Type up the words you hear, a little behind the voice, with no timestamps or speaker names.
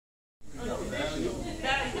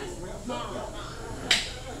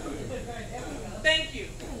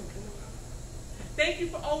Thank you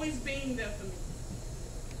for always being there for me.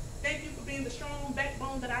 Thank you for being the strong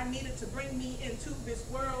backbone that I needed to bring me into this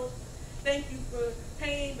world. Thank you for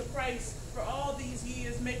paying the price for all these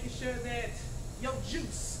years, making sure that your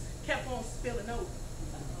juice kept on spilling over.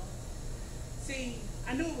 See,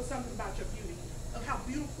 I knew it was something about your beauty, of how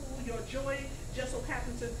beautiful your joy just so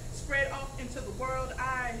happened to spread off into the world.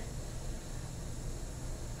 I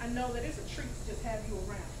know that it's a treat to just have you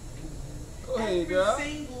around. Go ahead, girl. Every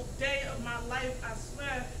single day of my life, I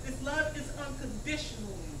swear, this love is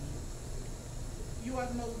unconditional. You are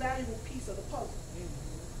the most valuable piece of the puzzle.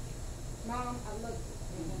 Mom, I love you.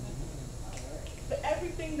 For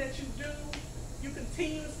everything that you do, you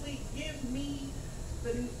continuously give me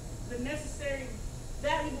the necessary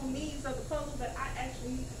valuable needs of the puzzle that I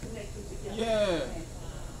actually need to connect them together. Yeah.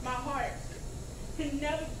 My heart can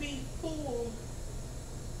never be full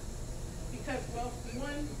because, well, for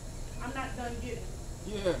one, I'm not done giving.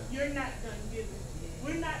 Yeah. You're not done giving.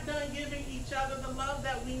 We're not done giving each other the love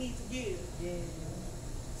that we need to give. Yeah.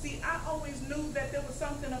 See, I always knew that there was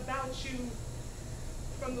something about you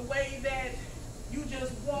from the way that you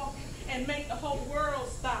just walk and make the whole world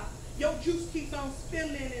stop. Your juice keeps on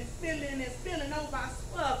spilling and spilling and spilling over. I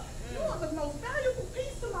swear, you are the most valuable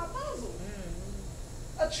piece of my puzzle.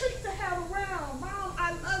 A treat to have around. Mom,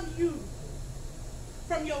 I love you.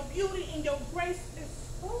 From your beauty and your grace,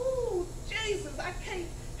 oh, Jesus, I can't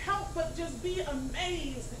help but just be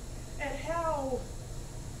amazed at how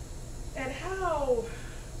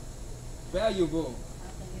valuable.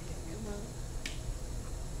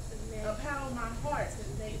 Of how my heart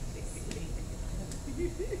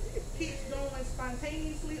keeps going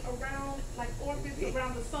spontaneously around like orbits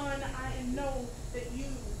around the sun. I know that you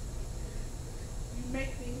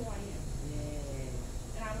make me who I am.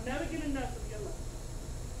 Yeah. And I will never get enough of your love.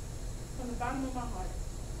 From the bottom of my heart,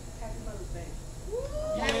 happy Mother's Day.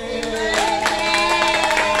 Happy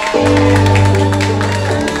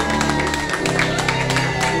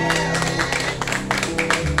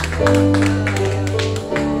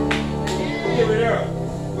Give it up.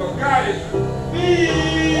 So God is pleased.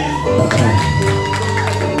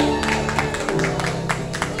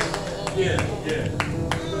 Yeah.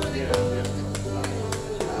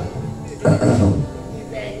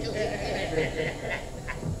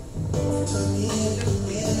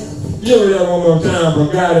 Give it up one more time for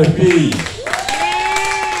God is pleased.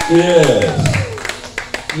 Yes.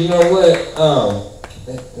 You know what?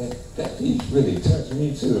 That piece really touched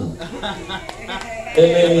me too. It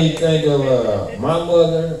made me think of my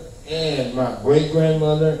mother and my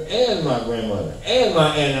great-grandmother and my grandmother and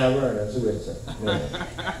my Aunt Irene.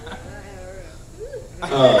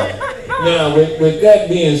 Now, with that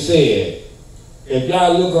being said, if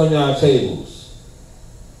y'all look on y'all tables,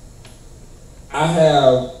 I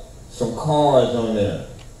have some cards on there.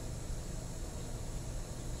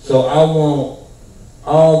 So I want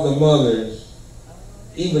all the mothers,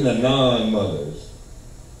 even the non-mothers,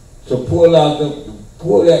 to pull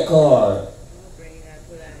that card,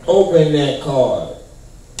 open that card.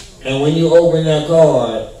 And when you open that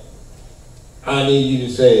card, I need you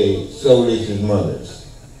to say, Soulicious Mothers.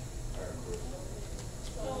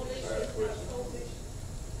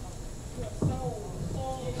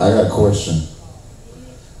 I got a question.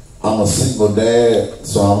 I'm a single dad,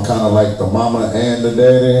 so I'm kind of like the mama and the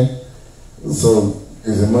daddy. So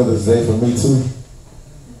is it Mother's Day for me too?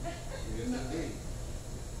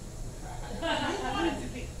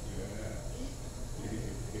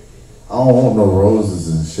 I don't want no roses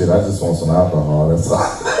and shit. I just want some alcohol. That's all.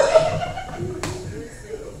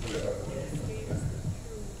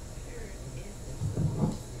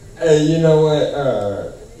 Hey, you know what?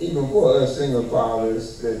 Even for us single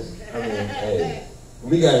fathers, hey,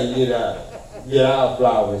 we gotta get our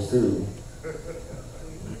flowers too.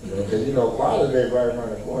 Because Father's Day right around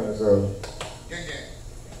the corner. So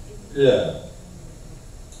yeah.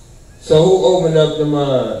 So who opened up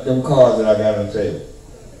them cards that I got on the table?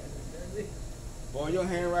 Boy, your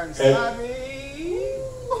handwriting sloppy.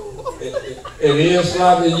 It is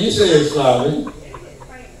sloppy. You say it's sloppy.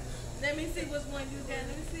 Let me see which one you got.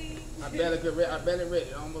 Let me see. I barely read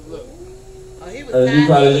it. I almost looked. Oh, he was You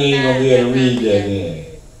probably ain't gonna be able to read that then.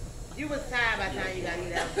 You was tired by the time you got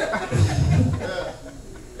it out.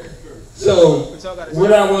 So,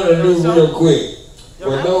 what I want to do real quick,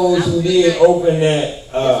 for those who did open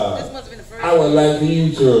that, I would like for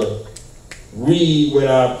you to read what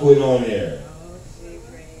I put on there.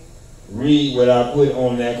 Read what I put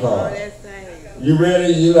on that card. You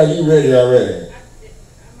ready? You ready already?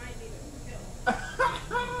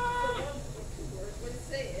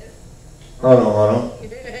 Hold on.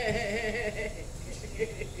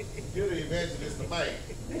 You're the evangelist, the mic.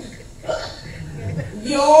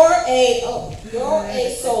 You're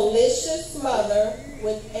a soulicious mother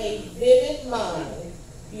with a vivid mind.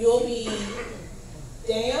 You'll be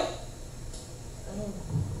damn.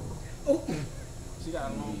 She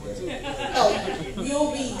got a long one too. Oh,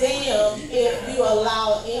 you'll be damned if you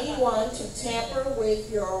allow anyone to tamper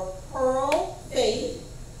with your pearl, faith,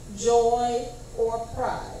 joy, or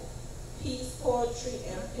pride. Peace, poetry,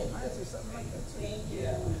 and pimple. Thank you.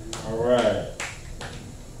 All right.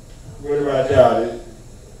 What about y'all?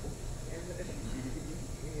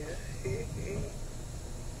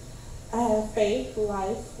 I have faith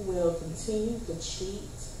life will continue to treat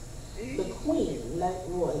the queen like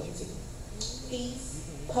royalty.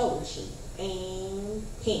 Peace, poetry, and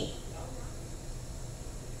pink.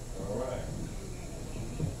 All right.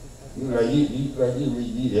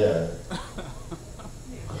 Yeah.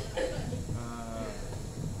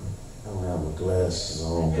 I don't have my glasses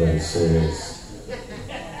on, but it says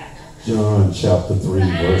John chapter 3,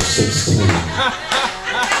 verse 16.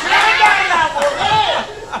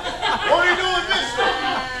 What are you doing this for?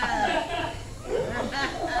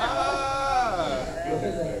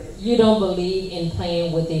 You don't believe in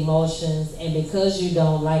playing with emotions, and because you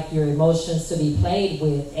don't like your emotions to be played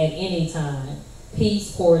with at any time,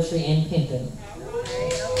 peace, poetry, and pimping.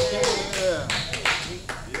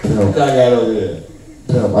 Pimp, What I got over there?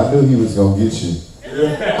 Pimp, I knew he was going to get you.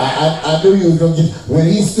 I knew he was going to get you. When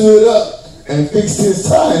he stood up and fixed his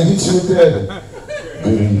tie and hit you with that.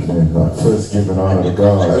 Good evening. First giving honor to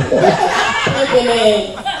God.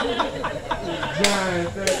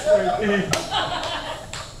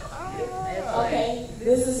 Okay,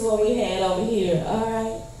 this is what we had over here. All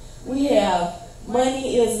right, we have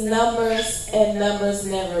money is numbers and numbers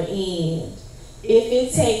never end. If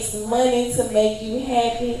it takes money to make you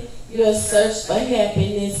happy, your search for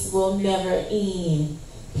happiness will never end.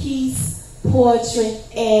 Peace, poetry,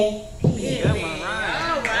 and peace.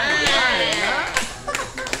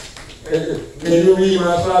 Can you read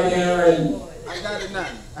my sloppy handwriting? I got it now.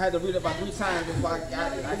 I had to read it about 3 times before I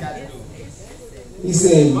got it. I got to do it. He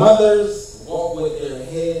said, mothers walk with their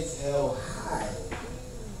heads held high.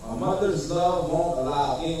 A mother's love won't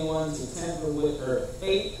allow anyone to tamper with her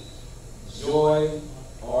faith, joy,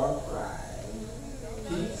 or pride.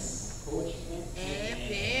 Peace, poetry, and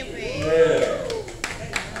Yeah.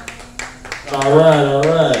 All right, all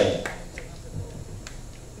right.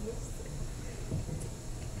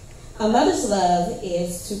 A mother's love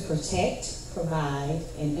is to protect, provide,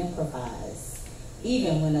 and improvise,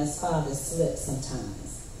 even when us fathers slip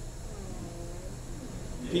sometimes.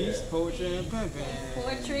 Peace, poetry, and pimping.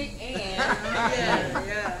 Poetry and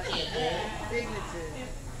signature.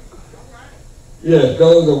 Yes,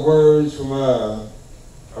 those are words from a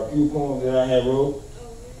few poems that I had wrote.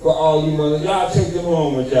 For all you mothers, y'all take them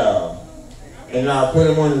home with y'all. And I'll put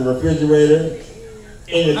them on the refrigerator,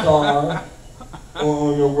 in the car,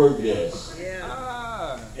 or on your work desk.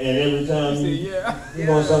 And every time you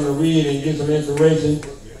want something to read and get some inspiration,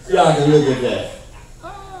 y'all can look at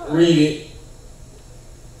that. Read it.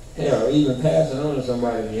 Hell, even pass it on to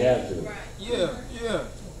somebody if you have to. Yeah.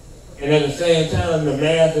 And at the same time, the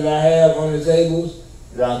math that I have on the tables,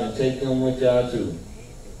 y'all can take them with y'all too.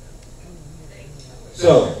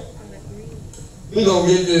 So, we're going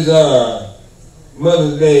to get this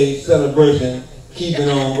Mother's Day celebration keeping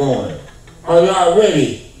on going. Are y'all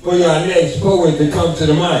ready for your next poet to come to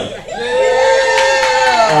the mic?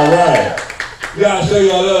 Yeah! All right. Y'all show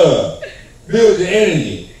your love. Build the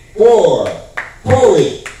energy for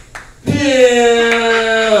Poet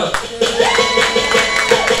Pimp.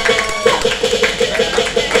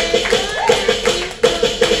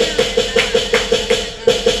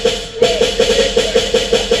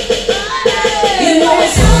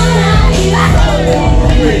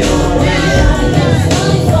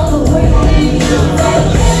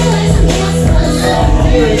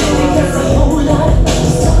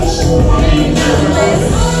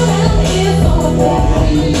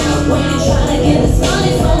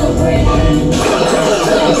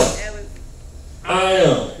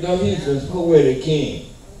 He's a poetic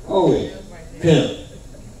king, poet, pimp.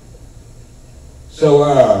 So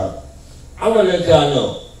I'm gonna let y'all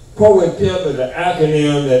know, poet pimp is an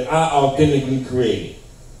acronym that I authentically created.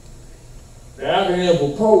 The acronym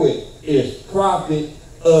for poet is prophet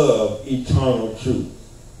of eternal truth.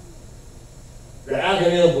 The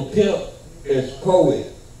acronym for pimp is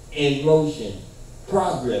poet in motion,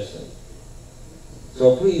 progressing.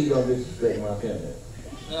 So please don't disrespect my pimping.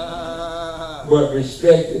 But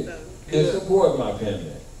respect it and support my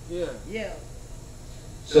pimping. Yeah.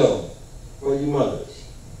 So, for you mothers.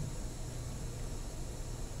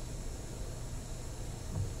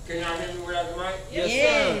 Can y'all hear me without the mic? Yes,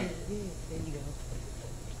 sir. There you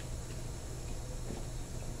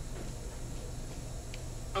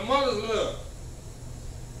A mother's love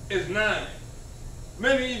is 9,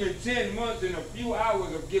 maybe even 10 months and a few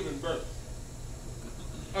hours of giving birth.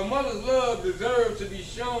 A mother's love deserves to be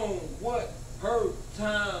shown what her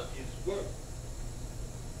time is worth.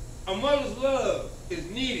 A mother's love is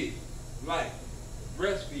needed like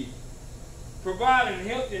breastfeeding, providing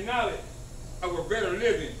healthy knowledge of a better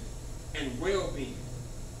living and well-being.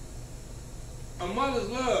 A mother's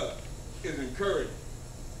love is encouraging.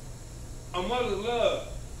 A mother's love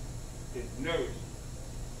is nourishing.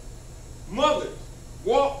 Mothers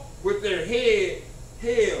walk with their head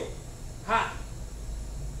held high.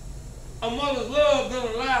 A mother's love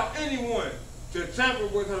doesn't allow anyone to tamper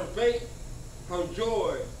with her faith, her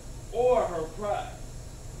joy, or her pride.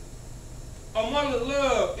 A mother's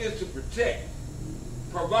love is to protect,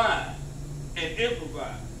 provide, and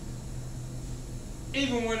improvise.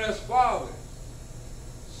 Even when us fathers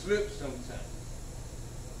slip sometimes.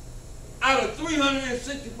 Out of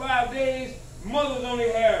 365 days, mothers only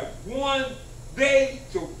have 1 day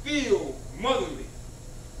to feel motherly.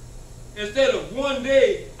 Instead of 1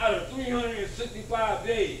 day out of 365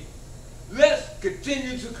 days, let's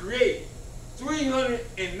continue to create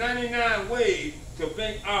 399 ways to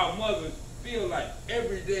make our mothers feel like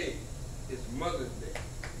every day is Mother's Day.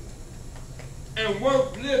 And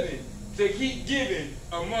worth living to keep giving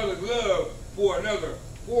a mother's love for another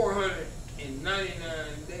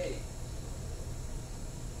 499 days.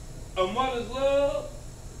 A mother's love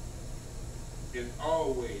is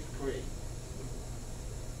always praised.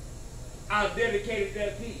 I dedicated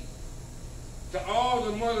that piece to all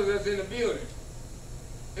the mothers that's in the building,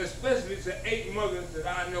 especially to 8 mothers that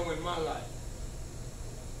I know in my life.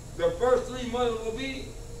 The first 3 mothers will be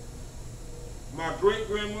my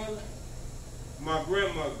great-grandmother, my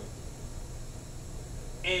grandmother,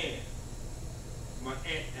 and my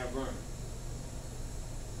Aunt Alberta.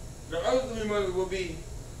 The other 3 mothers will be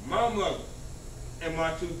my mother and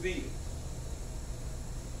my 2 theaters.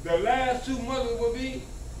 The last 2 mothers will be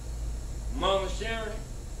Mama Sharon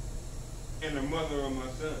and the mother of my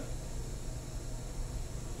son.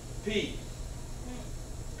 Peace,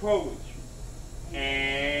 poetry,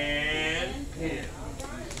 and pen.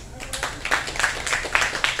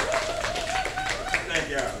 Thank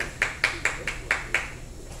y'all.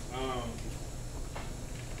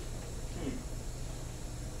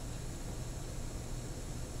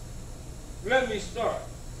 Let me start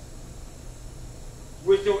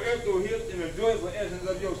with your echo hips and the joyful essence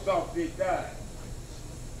of your soft big thighs.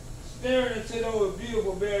 Staring into those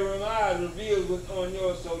beautiful bedroom eyes reveals what's on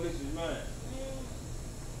your soulicious mind.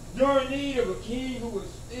 You're in need of a king who will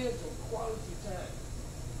spend some quality time.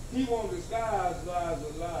 He won't disguise lies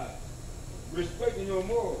with lies, respecting your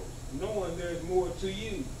morals, knowing there's more to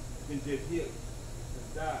you than just hips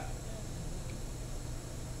and thighs.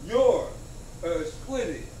 You're an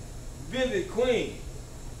exquisite, vivid queen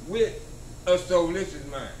with a soulicious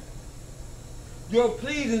mind. You're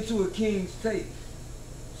pleasing to a king's taste,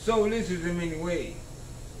 soulicious in many ways.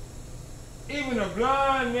 Even a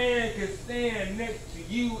blind man can stand next to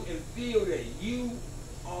you and feel that you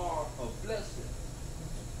are a blessing,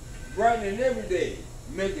 brightening every day,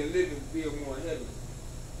 making living feel more heavenly.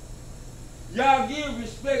 Y'all give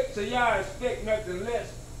respect, so y'all expect nothing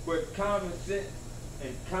less but common sense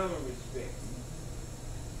and common respect.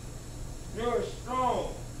 You're a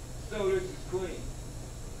strong, soulicious queen.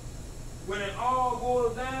 When it all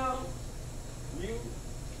boils down, you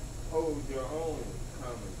hold your own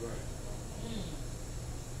common ground.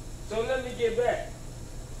 So let me get back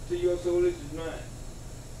to your soulicious mind.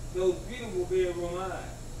 Those beautiful bedroom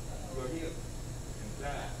eyes, your hips and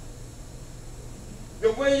thighs.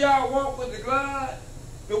 The way y'all walk with the glide,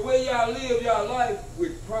 the way y'all live y'all life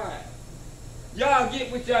with pride. Y'all get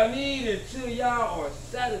what y'all need until y'all are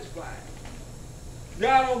satisfied.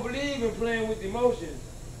 Y'all don't believe in playing with emotions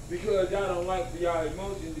because y'all don't like for y'all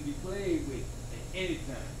emotions to be played with at any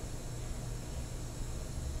time.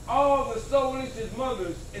 All the soulicious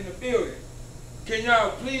mothers in the building, can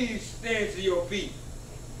y'all please stand to your feet?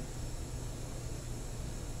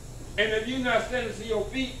 And if you're not standing to your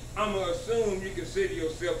feet, I'm going to assume you consider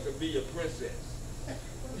yourself to be a princess.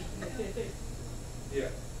 Yeah.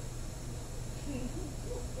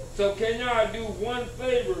 So can y'all do one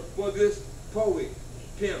favor for this poet,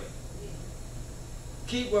 pimp?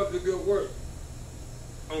 Keep up the good work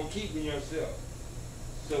on keeping yourself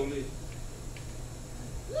soulicious.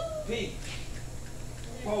 Peace,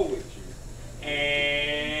 poetry,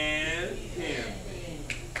 and pimp.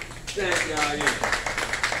 Thank y'all again.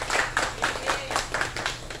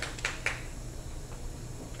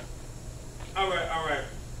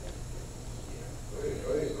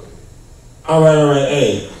 All right.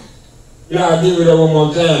 Hey, y'all Y'all give it up one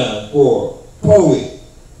more time for Poet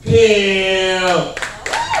Pimp.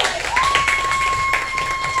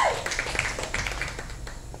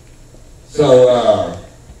 So,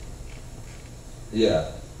 yeah,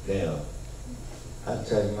 damn. I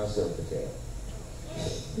touched myself with that.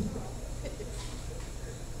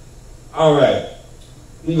 All right.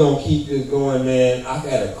 We're going to keep this going, man. I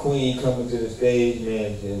got a queen coming to the stage,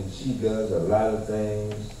 man, and she does a lot of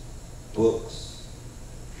things. Books,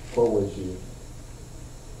 poetry.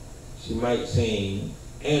 She might sing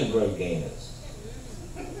and break dance.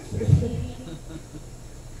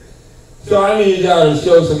 So I need y'all to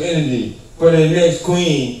show some energy for the next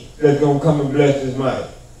queen that's going to come and bless this mic.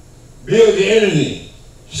 Build the energy.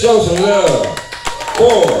 Show some love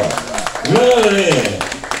for London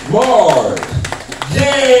Mars.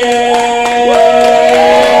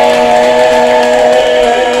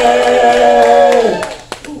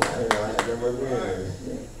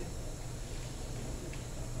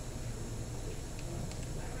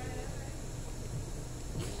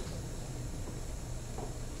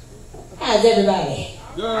 How's everybody?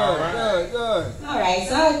 Good. All right,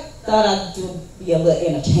 so I thought I'd be a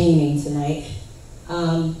little entertaining tonight.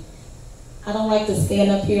 I don't like to stand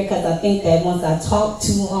up here because I think that once I talk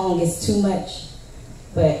too long, it's too much.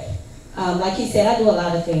 But like he said, I do a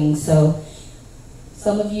lot of things. So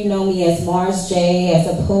some of you know me as Mars J as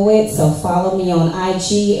a poet. So follow me on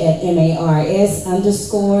IG at MARS_JAY_,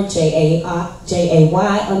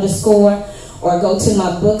 or go to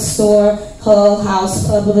my bookstore, Hull House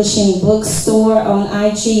Publishing Bookstore on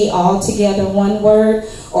IG, all together one word,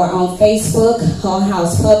 or on Facebook, Hull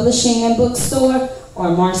House Publishing and Bookstore, or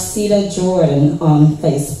Marcita Jordan on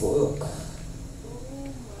Facebook.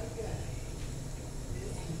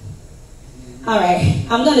 All right,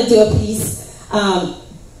 I'm going to do a piece.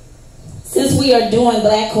 Since we are doing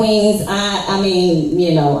Black Queens, I mean,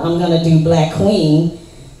 you know, I'm going to do Black Queen.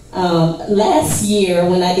 Last year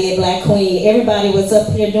when I did Black Queen, everybody was up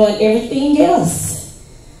here doing everything else.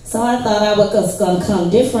 So I thought I was going to come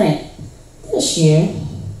different this year.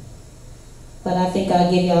 But I think I'll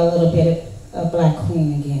give y'all a little bit of Black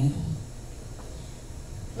Queen again.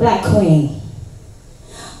 Black Queen.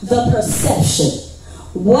 The perception.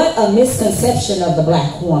 What a misconception of the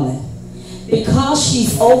Black woman. Because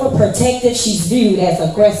she's overprotected, she's viewed as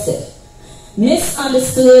aggressive.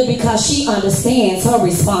 Misunderstood because she understands her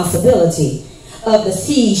responsibility of the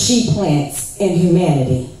seed she plants in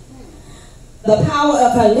humanity. The power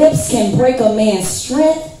of her lips can break a man's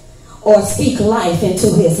strength or speak life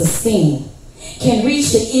into his esteem. Can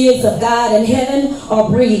reach the ears of God in heaven or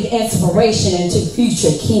breathe inspiration into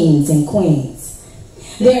future kings and queens.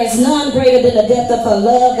 There is none greater than the depth of her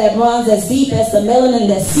love that runs as deep as the melanin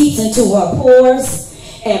that seeps into her pores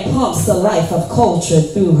and pumps the life of culture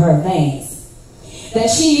through her veins. That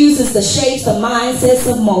she uses the shapes of mindsets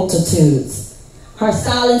of multitudes. Her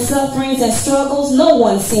silent sufferings and struggles no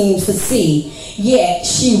one seems to see, yet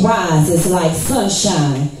she rises like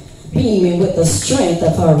sunshine, beaming with the strength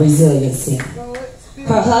of her resiliency.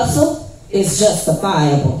 Her hustle is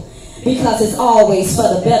justifiable because it's always for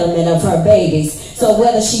the betterment of her babies. So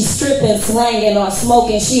whether she's stripping, slanging, or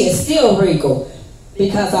smoking, she is still regal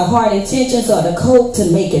because her heart intentions are to cope to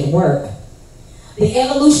make it work. The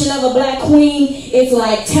evolution of a Black queen is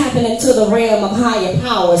like tapping into the realm of higher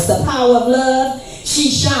powers. The power of love,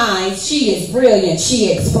 she shines, she is brilliant,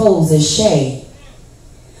 she exposes shade.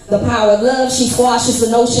 The power of love, she squashes the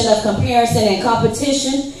notion of comparison and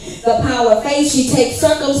competition. The power of faith, she takes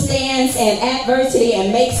circumstance and adversity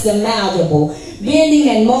and makes them malleable, bending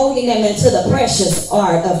and molding them into the precious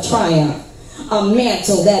art of triumph. A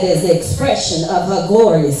mantle that is the expression of her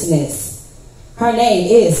gloriousness. Her name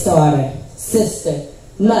is daughter, sister,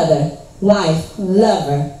 mother, wife,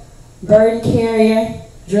 lover, burden carrier,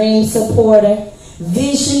 dream supporter,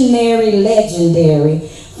 visionary, legendary,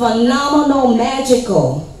 phenomenal,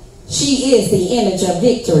 magical. She is the image of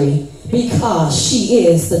victory because she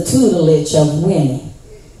is the tutelage of winning.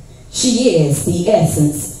 She is the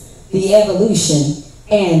essence, the evolution,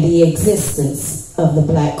 and the existence of the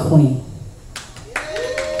Black Queen.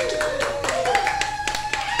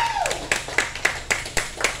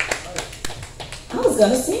 I was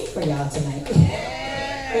going to sing for y'all tonight. But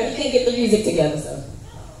you can't get the music together, so.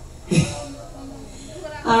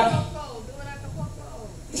 All right.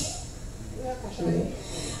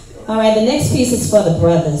 All right, the next piece is for the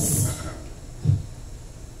brothers.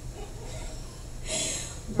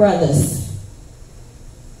 Brothers,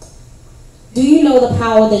 do you know the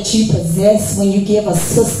power that you possess when you give a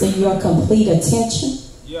sister your complete attention?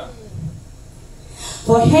 Yeah.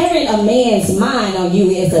 For having a man's mind on you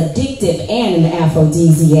is addictive and an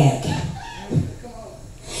aphrodisiac.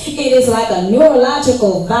 It is like a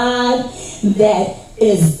neurological vibe that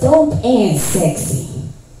is dope and sexy.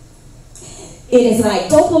 It is like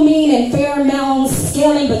dopamine and pheromones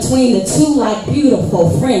scaling between the two like beautiful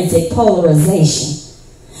forensic polarization.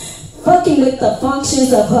 Fucking with the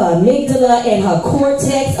functions of her amygdala and her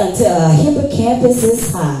cortex until her hippocampus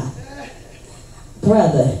is high.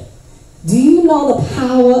 Brother, do you know the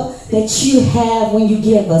power that you have when you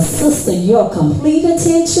give a sister your complete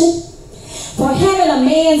attention? For having a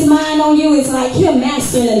man's mind on you is like him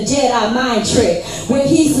mastering a Jedi mind trick where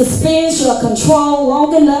he suspends your control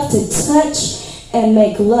long enough to touch and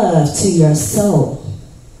make love to your soul.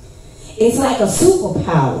 It's like a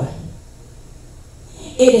superpower.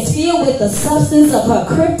 It is filled with the substance of her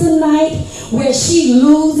kryptonite where she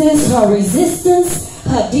loses her resistance,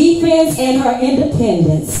 her defense, and her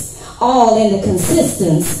independence, all in the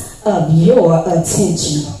consistence of your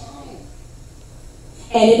attention.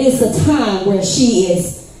 And it is the time where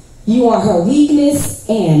you are her weakness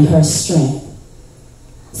and her strength.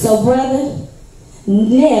 So brother,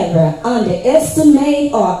 never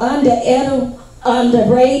underestimate or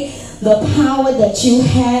underrate the power that you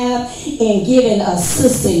have in giving a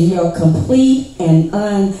sister your complete and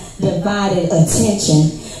undivided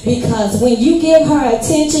attention. Because when you give her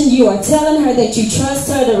attention, you are telling her that you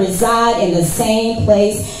trust her to reside in the same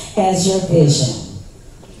place as your vision.